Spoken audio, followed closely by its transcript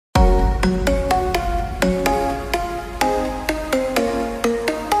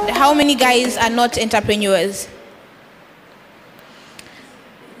how many guys are not entrepreneurs?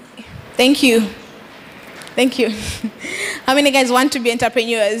 Thank you. Thank you. How many guys want to be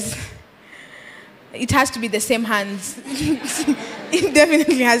entrepreneurs? It has to be the same hands. It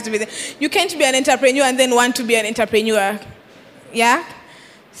definitely has to be. You can't be an entrepreneur and then want to be an entrepreneur. Yeah?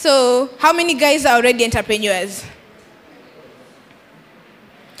 So, how many guys are already entrepreneurs?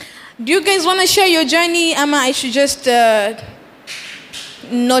 Do you guys want to share your journey, Ama? I should just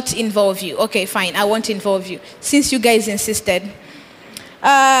not involve you. Okay, fine. I won't involve you, since you guys insisted.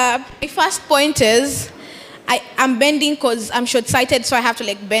 My first point is, I'm bending because I'm short-sighted, so I have to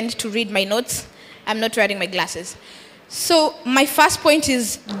like bend to read my notes. I'm not wearing my glasses. So my first point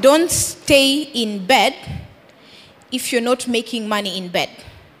is, don't stay in bed if you're not making money in bed.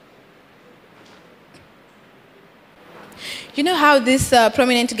 You know how this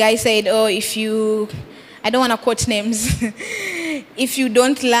prominent guy said, oh, if you, I don't want to quote names, if you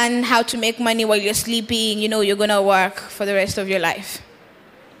don't learn how to make money while you're sleeping, you know, you're going to work for the rest of your life.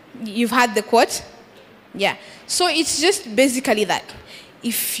 You've heard the quote? Yeah. So it's just basically that.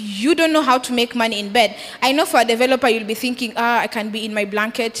 If you don't know how to make money in bed, I know for a developer, you'll be thinking, I can be in my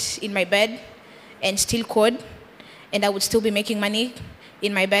blanket, in my bed, and still code, and I would still be making money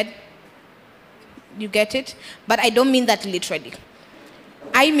in my bed. You get it? But I don't mean that literally.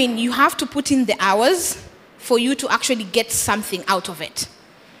 I mean, you have to put in the hours for you to actually get something out of it.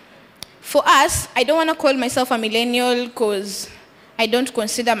 For us, I don't want to call myself a millennial because I don't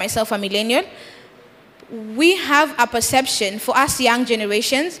consider myself a millennial. We have a perception, for us young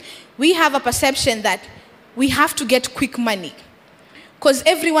generations, we have a perception that we have to get quick money. Because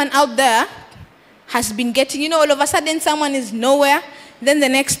everyone out there has been getting, you know, all of a sudden someone is nowhere, then the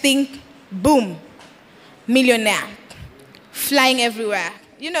next thing, boom, millionaire, flying everywhere.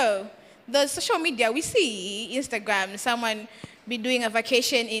 You know, the social media, we see Instagram, someone be doing a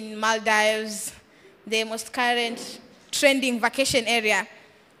vacation in Maldives, the most current trending vacation area.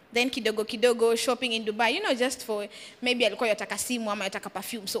 Then kidogo shopping in Dubai, you know, just for maybe alikuwa yataka simu ama yataka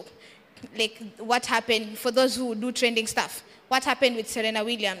perfume. So, like, what happened, for those who do trending stuff, what happened with Serena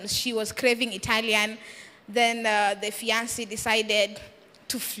Williams? She was craving Italian. Then the fiancé decided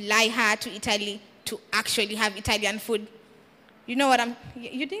to fly her to Italy to actually have Italian food. You know what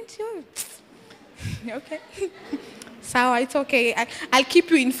you didn't know? Okay. So it's okay. I'll keep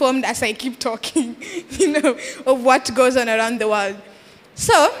you informed as I keep talking, you know, of what goes on around the world.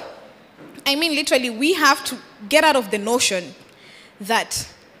 So, I mean, literally, we have to get out of the notion that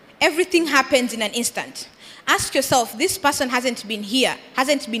everything happens in an instant. Ask yourself, this person hasn't been here,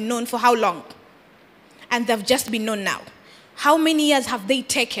 hasn't been known for how long? And they've just been known now. How many years have they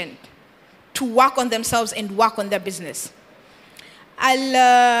taken to work on themselves and work on their business?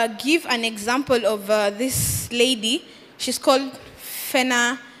 I'll give an example of this lady. She's called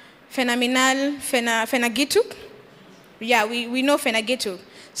Fenagitu. Yeah, we know Fenagitu.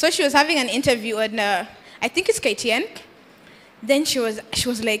 So she was having an interview on, I think it's KTN. Then she was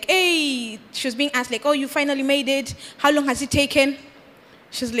like, hey, she was being asked like, oh, you finally made it. How long has it taken?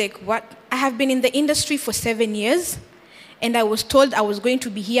 She was like, what? I have been in the industry for 7 years, and I was told I was going to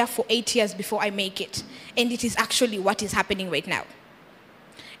be here for 8 years before I make it. And it is actually what is happening right now.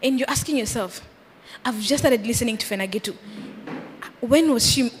 And you're asking yourself, I've just started listening to Fenagitu. When was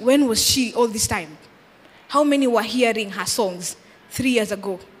she all this time? How many were hearing her songs 3 years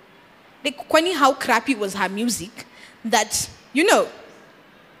ago? Like, kwani how crappy was her music that, you know,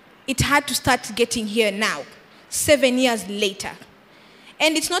 it had to start getting here now, 7 years later.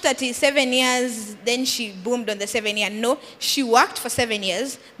 And it's not that 7 years, then she boomed on the 7 year. No, she worked for 7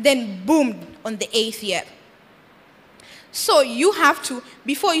 years, then boomed on the 8th year. So you have to,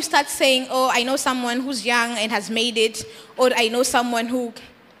 before you start saying, oh, I know someone who's young and has made it, or I know someone who,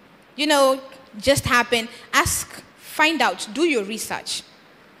 you know, just happened, find out, do your research.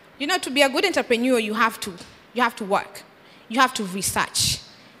 You know, to be a good entrepreneur, you have to work. You have to research,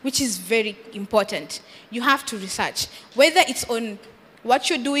 which is very important. You have to research, whether it's on what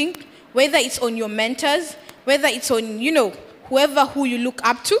you're doing, whether it's on your mentors, whether it's on, you know, who you look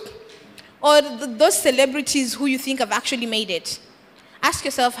up to, or those celebrities who you think have actually made it. Ask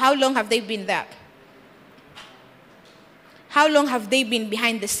yourself, how long have they been there? How long have they been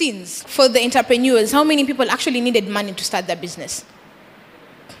behind the scenes? For the entrepreneurs, how many people actually needed money to start their business?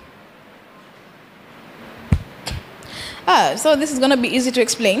 So this is going to be easy to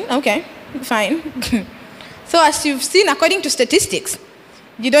explain. Okay, fine. So as you've seen, according to statistics,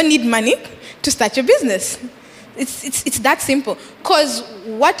 you don't need money to start your business. It's that simple. Because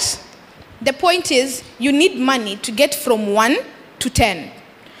the point is, you need money to get from 1 to 10.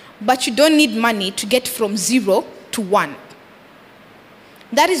 But you don't need money to get from 0 to 1.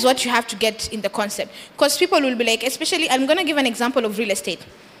 That is what you have to get in the concept. Because people will be like, especially, I'm going to give an example of real estate.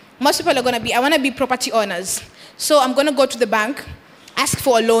 Most people are going to be, I want to be property owners. So I'm going to go to the bank, ask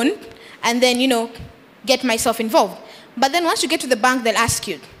for a loan, and then, get myself involved. But then once you get to the bank, they'll ask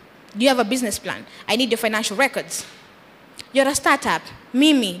you, do you have a business plan? I need your financial records. You're a startup.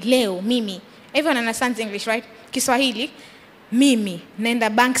 Mimi, leo, Mimi. Everyone understands English, right? Kiswahili. Mimi, nenda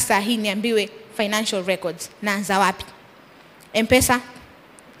bank sahi niambiwe financial records. Naanza wapi?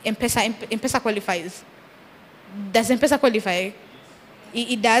 M-Pesa qualifies. Does M-Pesa qualify?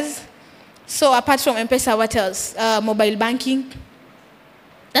 It does. So apart from M-Pesa, what else? Mobile banking.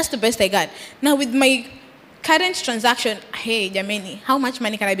 That's the best I got. Now with my current transaction, hey, Jameni, how much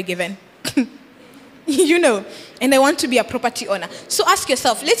money can I be given? And I want to be a property owner. So ask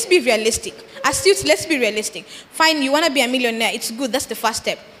yourself, let's be realistic. As youths, let's be realistic. Fine, you want to be a millionaire, it's good, that's the first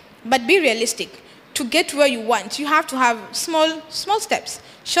step. But be realistic. To get where you want, you have to have small steps.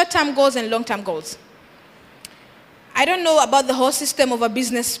 Short-term goals and long-term goals. I don't know about the whole system of a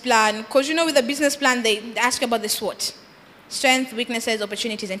business plan, because with a business plan, they ask you about the SWOT. Strengths, weaknesses,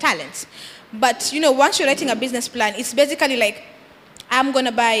 opportunities, and talents. But, once you're writing a business plan, it's basically like, I'm going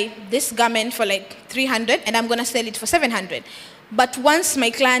to buy this garment for like 300 and I'm going to sell it for 700. But once my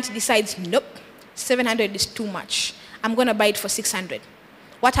client decides, nope, 700 is too much, I'm going to buy it for 600.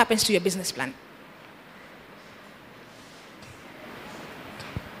 What happens to your business plan?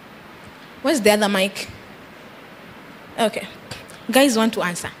 Where's the other mic? Okay. Guys want to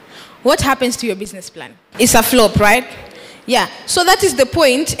answer. What happens to your business plan? It's a flop, right? Yeah. So that is the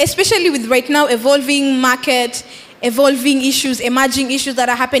point, especially with right now evolving market, evolving issues, emerging issues that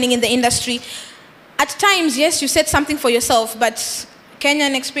are happening in the industry. At times, yes, you set something for yourself, but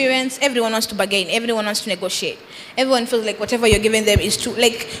Kenyan experience, everyone wants to bargain, everyone wants to negotiate. Everyone feels like whatever you're giving them is too,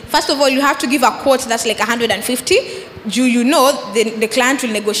 like, first of all, you have to give a quote that's like 150. The client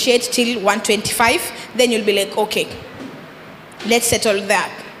will negotiate till 125, then you'll be like, okay, let's settle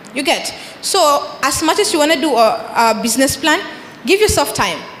that. You get? So, as much as you want to do a business plan, give yourself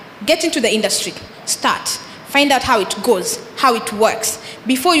time. Get into the industry. Start. Find out how it goes, how it works,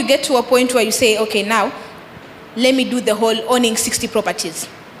 before you get to a point where you say, okay, now, let me do the whole owning 60 properties.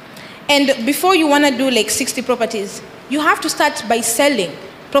 And before you want to do like 60 properties, you have to start by selling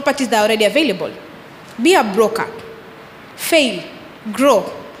properties that are already available. Be a broker. Fail, grow,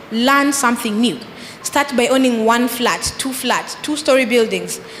 learn something new. Start by owning 1 flat, 2 flats, 2-story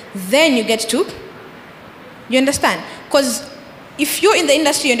buildings. Then you get to, you understand? Because if you're in the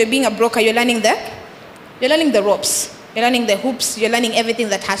industry and you're being a broker, you're learning the ropes, you're learning the hoops, you're learning everything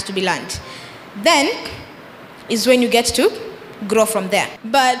that has to be learned. Then is when you get to grow from there.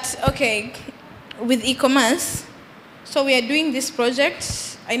 But okay, with e-commerce, so we are doing this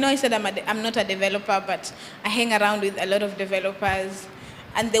project. I know I said I'm not a developer, but I hang around with a lot of developers.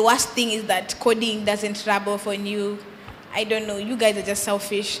 And the worst thing is that coding doesn't rub off on you. I don't know, you guys are just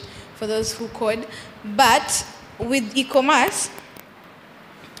selfish for those who code. But with e-commerce,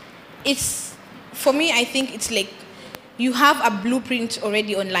 for me, I think it's like you have a blueprint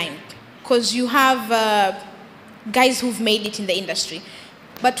already online because you have guys who've made it in the industry.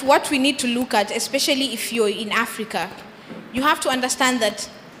 But what we need to look at, especially if you're in Africa, you have to understand that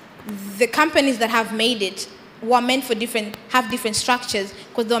the companies that have made it were meant for have different structures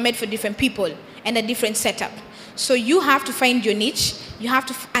because they were made for different people and a different setup. So you have to find your niche. You have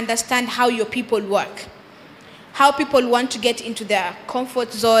to understand how your people work, how people want to get into their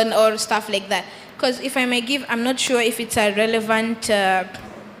comfort zone or stuff like that. Because if I may give, I'm not sure if it's a relevant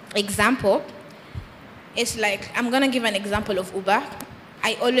example. It's like, I'm going to give an example of Uber.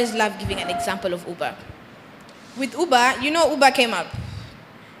 I always love giving an example of Uber. With Uber, Uber came up.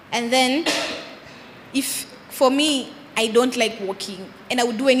 And then, for me, I don't like walking, and I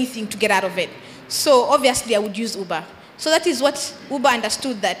would do anything to get out of it. So obviously, I would use Uber. So that is what Uber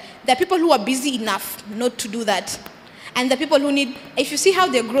understood, that there are people who are busy enough not to do that. And the people who need, if you see how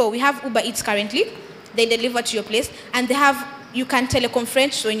they grow, we have Uber Eats currently. They deliver to your place, and you can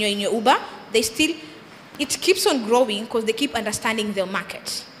teleconference when you're in your Uber. It keeps on growing because they keep understanding their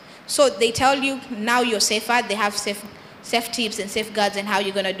market. So they tell you, now you're safer. They have safe tips and safeguards and how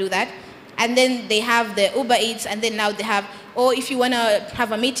you're going to do that. And then they have the Uber Eats, and then now they have, if you want to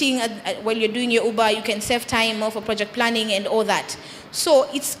have a meeting while you're doing your Uber, you can save time for project planning and all that. So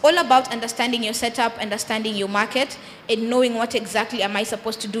it's all about understanding your setup, understanding your market, and knowing what exactly am I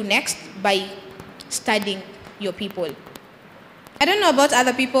supposed to do next by studying your people. I don't know about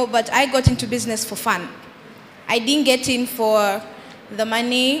other people, but I got into business for fun. I didn't get in for the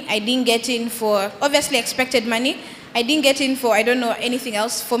money. I didn't get in for, obviously, expected money. I didn't get in for, I don't know, anything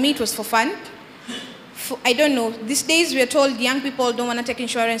else. For me, it was for fun. I don't know, these days we are told young people don't want to take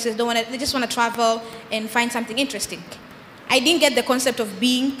insurances, they just want to travel and find something interesting. I didn't get the concept of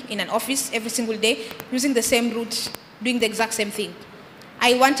being in an office every single day, using the same route, doing the exact same thing.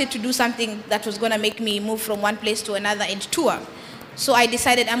 I wanted to do something that was going to make me move from one place to another and tour. So I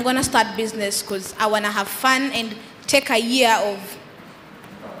decided I'm going to start business because I want to have fun and take a year of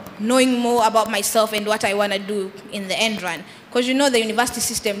knowing more about myself and what I want to do in the end run. Because you know the university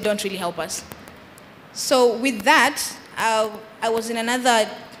system don't really help us. So with that, I was in another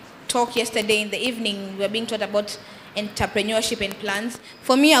talk yesterday in the evening. We were being taught about entrepreneurship and plans.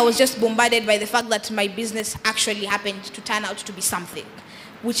 For me, I was just bombarded by the fact that my business actually happened to turn out to be something,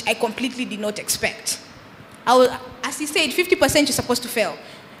 which I completely did not expect. As he said, 50% you're supposed to fail.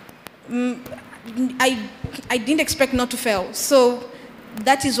 I didn't expect not to fail. So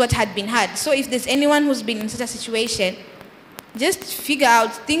that is what had been hard. So if there's anyone who's been in such a situation, just figure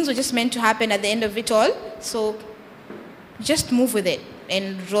out things were just meant to happen at the end of it all. So just move with it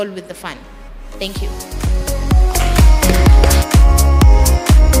and roll with the fun. Thank you.